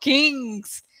King of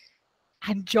Kings.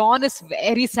 And John is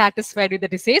very satisfied with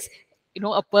that. He says,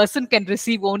 a person can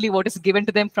receive only what is given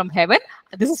to them from heaven.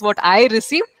 This is what I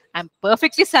received. I'm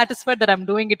perfectly satisfied that I'm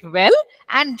doing it well.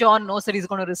 And John knows that he's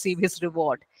going to receive his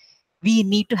reward. We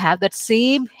need to have that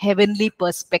same heavenly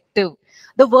perspective.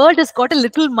 The world has got a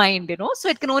little mind, so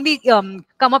it can only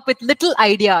come up with little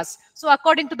ideas. So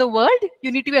according to the world,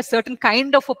 you need to be a certain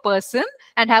kind of a person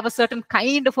and have a certain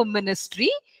kind of a ministry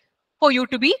for you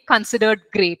to be considered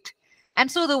great. And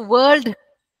so the world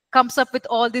comes up with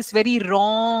all these very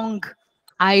wrong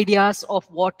ideas of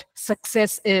what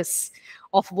success is,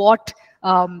 of what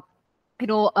having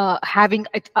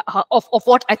of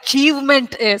what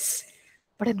achievement is.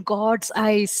 But in God's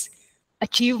eyes,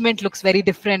 achievement looks very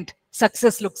different.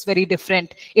 Success looks very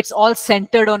different. It's all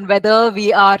centered on whether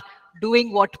we are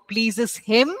doing what pleases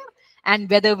Him and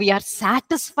whether we are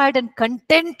satisfied and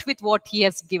content with what He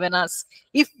has given us.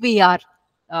 If we are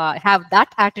have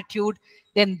that attitude,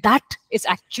 then that is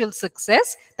actual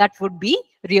success. That would be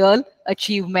real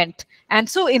achievement. And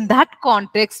so in that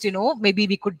context, maybe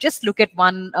we could just look at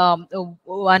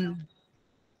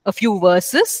a few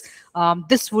verses.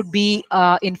 This would be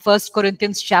in 1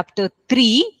 Corinthians chapter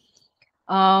 3.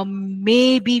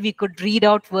 Maybe we could read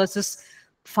out verses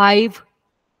 5.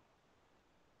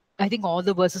 I think all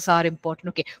the verses are important.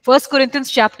 Okay, 1 Corinthians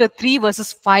chapter 3,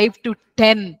 verses 5 to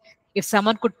 10. If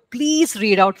someone could please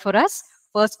read out for us,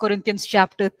 1 Corinthians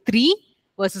chapter 3,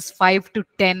 verses 5 to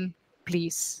 10,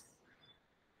 please.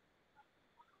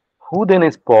 Who then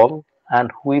is Paul,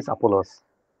 and who is Apollos?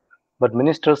 But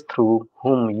ministers through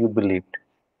whom you believed,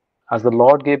 as the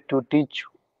Lord gave to each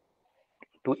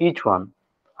one.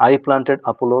 I planted,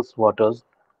 Apollos waters,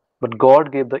 but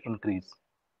God gave the increase.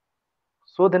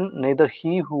 So then neither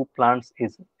he who plants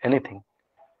is anything,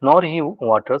 nor he who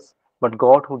waters, but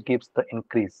God who gives the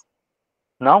increase.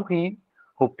 Now he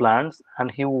who plants and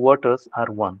he who waters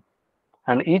are one,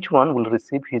 and each one will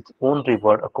receive his own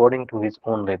reward according to his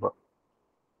own labor.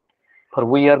 For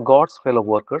we are God's fellow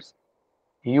workers.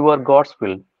 You are God's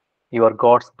field, you are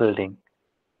God's building,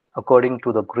 according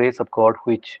to the grace of God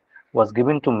which was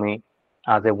given to me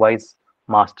as a wise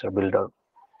master builder.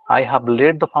 I have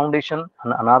laid the foundation,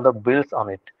 and another builds on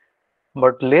it.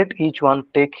 But let each one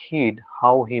take heed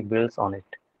how he builds on it.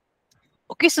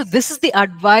 Okay, so this is the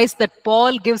advice that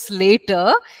Paul gives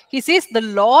later. He says the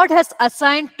Lord has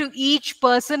assigned to each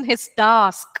person his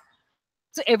task.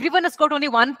 So everyone has got only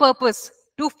one purpose: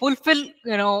 to fulfill,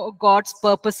 God's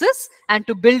purposes and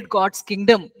to build God's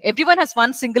kingdom. Everyone has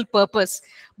one single purpose,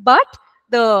 but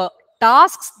the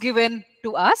tasks given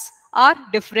to us are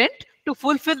different to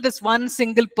fulfill this one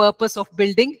single purpose of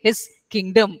building His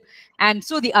kingdom. And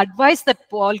so the advice that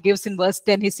Paul gives in verse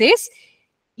 10, he says,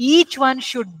 each one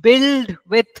should build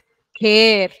with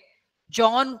care.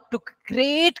 John took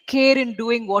great care in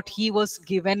doing what he was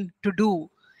given to do.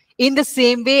 In the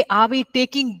same way, are we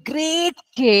taking great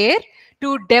care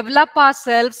to develop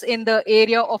ourselves in the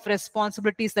area of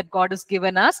responsibilities that God has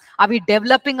given us? Are we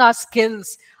developing our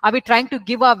skills? Are we trying to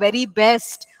give our very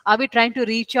best? Are we trying to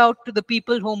reach out to the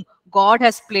people whom God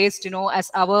has placed, as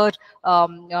our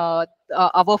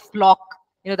flock,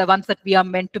 the ones that we are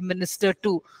meant to minister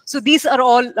to? So these are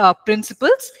all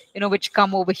principles, which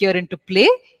come over here into play,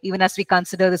 even as we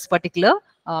consider this particular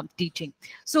teaching.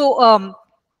 So,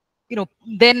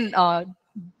 then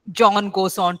John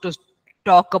goes on to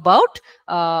talk about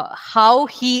how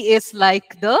he is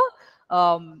like the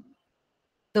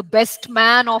best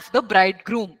man of the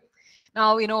bridegroom.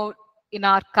 Now, in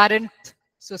our current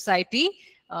society,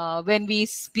 when we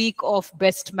speak of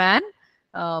best man,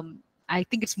 I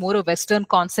think it's more a Western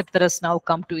concept that has now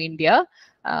come to India.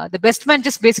 The best man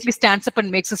just basically stands up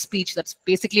and makes a speech. That's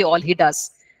basically all he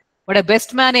does. But a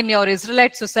best man in your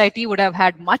Israelite society would have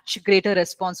had much greater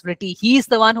responsibility. He is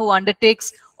the one who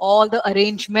undertakes all the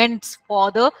arrangements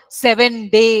for the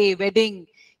 7-day wedding.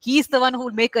 He's the one who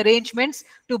will make arrangements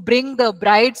to bring the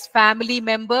bride's family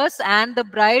members and the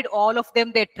bride, all of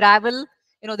them, they travel.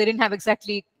 They didn't have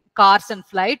exactly cars and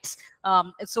flights.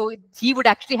 So he would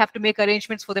actually have to make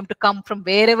arrangements for them to come from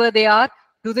wherever they are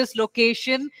to this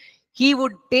location. He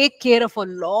would take care of a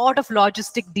lot of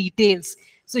logistic details.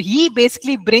 So he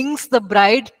basically brings the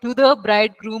bride to the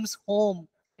bridegroom's home.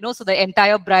 So the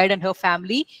entire bride and her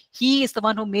family, he is the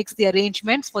one who makes the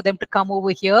arrangements for them to come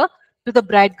over here to the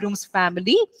bridegroom's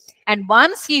family. And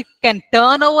once he can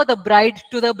turn over the bride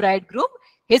to the bridegroom,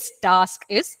 his task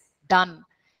is done.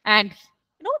 And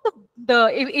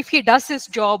if he does his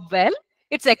job well,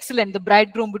 it's excellent. The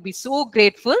bridegroom would be so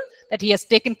grateful that he has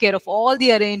taken care of all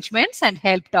the arrangements and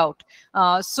helped out.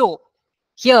 So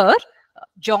here,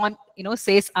 John,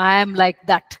 says, I am like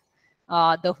that.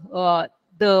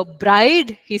 The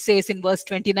bride, he says in verse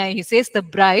 29, he says, the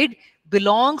bride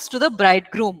belongs to the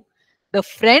bridegroom. The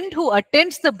friend who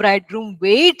attends the bridegroom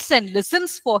waits and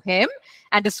listens for him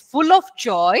and is full of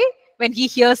joy when he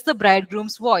hears the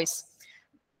bridegroom's voice.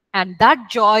 And that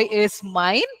joy is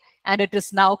mine, and it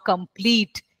is now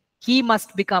complete. He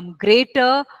must become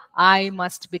greater, I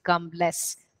must become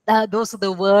less. Those are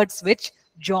the words which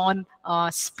John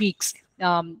speaks.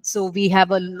 So we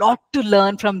have a lot to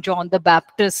learn from John the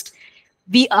Baptist.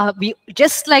 We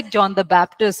just like John the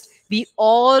Baptist, we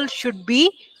all should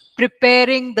be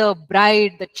preparing the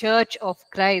bride, the church of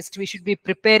Christ. We should be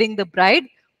preparing the bride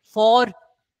for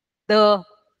the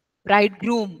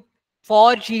bridegroom,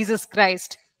 for Jesus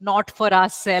Christ, not for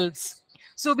ourselves.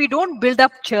 So we don't build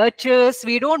up churches,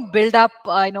 we don't build up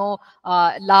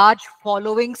large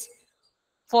followings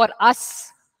for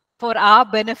us, for our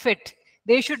benefit.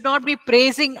 They should not be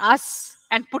praising us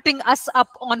and putting us up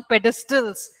on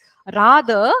pedestals.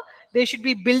 Rather, they should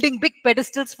be building big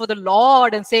pedestals for the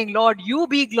Lord and saying, Lord, you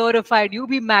be glorified, you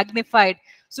be magnified.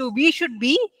 So we should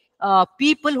be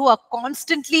people who are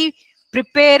constantly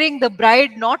preparing the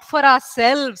bride not for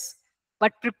ourselves,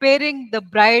 but preparing the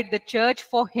bride, the church,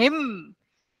 for him,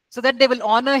 so that they will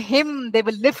honor him, they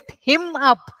will lift him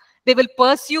up, they will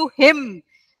pursue him,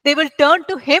 they will turn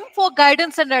to him for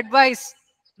guidance and advice,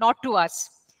 not to us.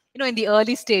 In the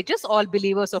early stages, all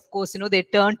believers, of course, they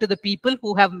turn to the people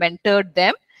who have mentored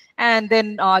them, and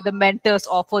then the mentors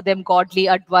offer them godly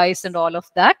advice and all of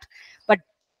that. But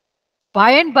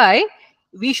by and by,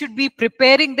 we should be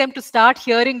preparing them to start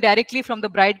hearing directly from the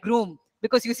bridegroom,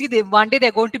 because you see, one day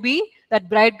they're going to be that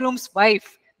bridegroom's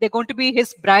wife, they're going to be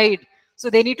his bride. So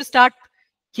they need to start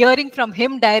hearing from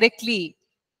him directly.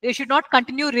 They should not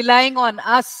continue relying on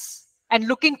us and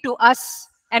looking to us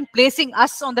and placing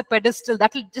us on the pedestal.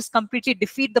 That will just completely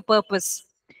defeat the purpose,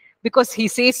 because he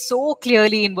says so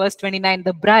clearly in verse 29,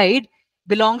 the bride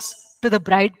belongs to the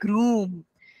bridegroom.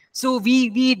 So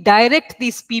we direct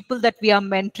these people that we are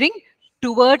mentoring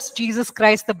towards Jesus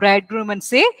Christ, the bridegroom, and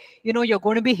say, you're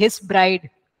going to be his bride.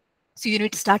 So you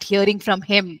need to start hearing from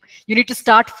him. You need to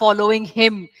start following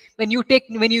him. When you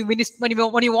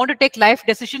want to take life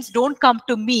decisions, don't come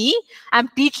to me. I'm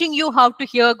teaching you how to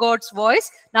hear God's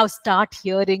voice. Now start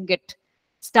hearing it.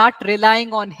 Start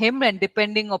relying on him and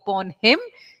depending upon him.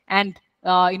 And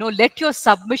let your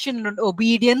submission and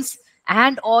obedience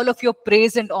and all of your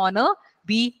praise and honor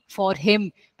be for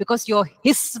him, because you're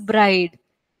his bride.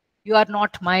 You are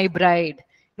not my bride.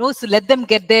 So let them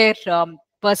get their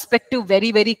perspective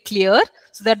very, very clear,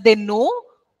 so that they know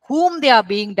whom they are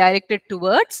being directed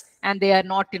towards, and they are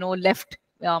not, left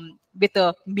with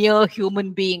a mere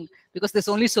human being, because there's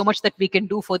only so much that we can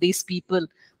do for these people.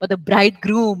 But the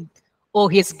bridegroom,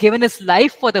 he has given his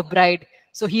life for the bride.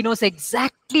 So he knows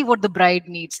exactly what the bride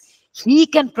needs. He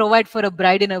can provide for a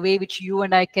bride in a way which you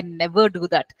and I can never do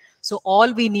that. So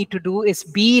all we need to do is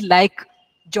be like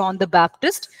John the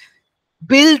Baptist,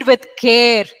 build with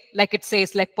care, like it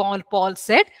says, like Paul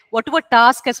said, whatever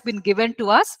task has been given to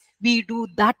us, we do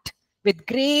that with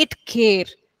great care,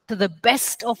 to the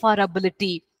best of our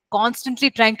ability, constantly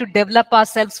trying to develop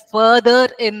ourselves further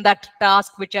in that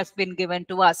task which has been given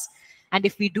to us. And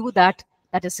if we do that,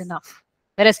 that is enough.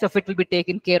 The rest of it will be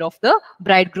taken care of the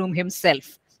bridegroom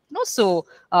himself. So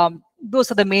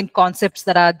those are the main concepts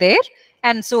that are there.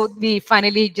 And so we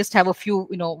finally just have a few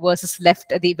verses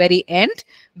left at the very end,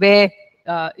 where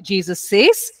Jesus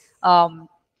says,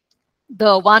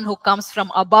 the one who comes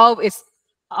from above is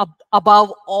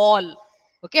above all.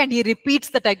 Okay, and he repeats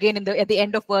that again at the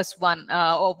end of verse 1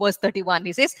 or verse 31.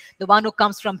 He says, the one who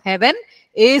comes from heaven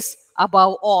is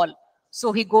above all.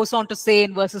 So he goes on to say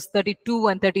in verses 32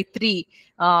 and 33,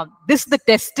 this is the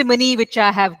testimony which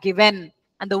I have given,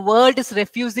 and the world is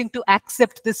refusing to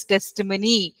accept this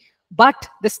testimony, but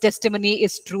this testimony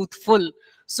is truthful.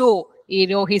 So,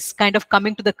 he's kind of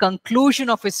coming to the conclusion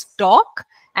of his talk,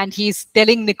 and he's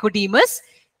telling Nicodemus,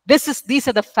 these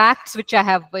are the facts which I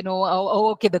have,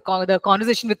 okay, the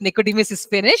conversation with Nicodemus is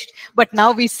finished, but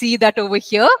now we see that over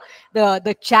here,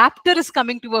 the chapter is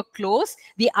coming to a close.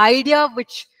 The idea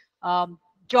which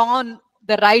John,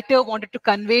 the writer, wanted to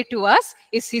convey to us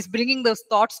is he's bringing those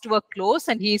thoughts to a close,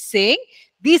 and he's saying,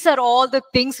 these are all the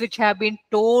things which have been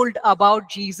told about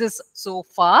Jesus so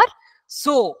far.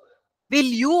 So, will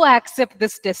you accept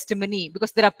this testimony?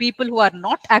 Because there are people who are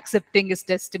not accepting his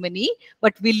testimony,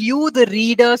 but will you, the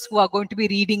readers who are going to be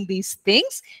reading these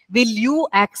things, will you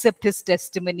accept his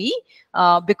testimony?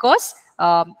 Because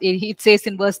it says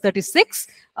in verse 36,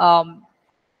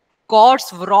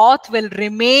 God's wrath will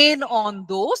remain on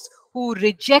those who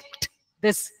reject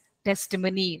this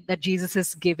testimony that Jesus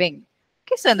is giving.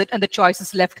 Okay, so and the choice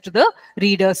is left to the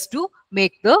readers to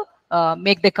make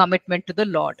the commitment to the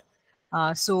Lord.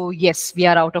 So yes, we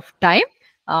are out of time.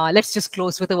 Let's just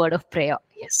close with a word of prayer.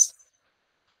 Yes.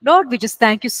 Lord, we just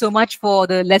thank you so much for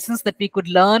the lessons that we could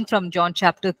learn from John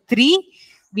chapter 3.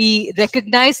 We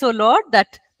recognize, oh Lord,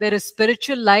 that there is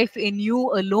spiritual life in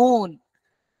you alone.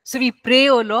 So we pray,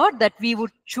 oh Lord, that we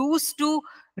would choose to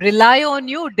rely on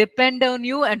you, depend on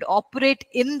you, and operate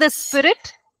in the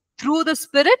Spirit, through the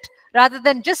Spirit, rather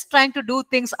than just trying to do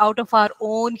things out of our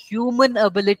own human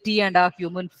ability and our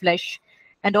human flesh.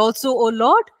 And also, oh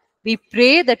Lord, we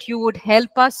pray that you would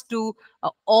help us to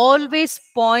always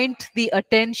point the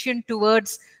attention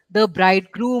towards the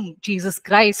bridegroom, Jesus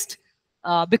Christ,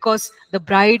 because the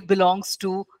bride belongs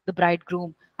to the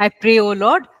bridegroom. I pray, oh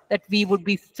Lord, that we would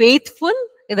be faithful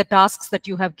in the tasks that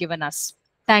you have given us.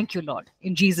 Thank you, Lord.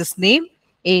 In Jesus' name,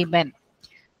 amen.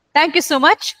 Thank you so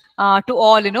much to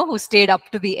all, who stayed up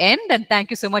to the end. And thank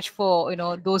you so much for,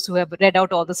 those who have read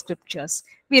out all the scriptures.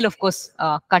 We'll, of course,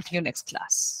 continue next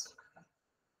class.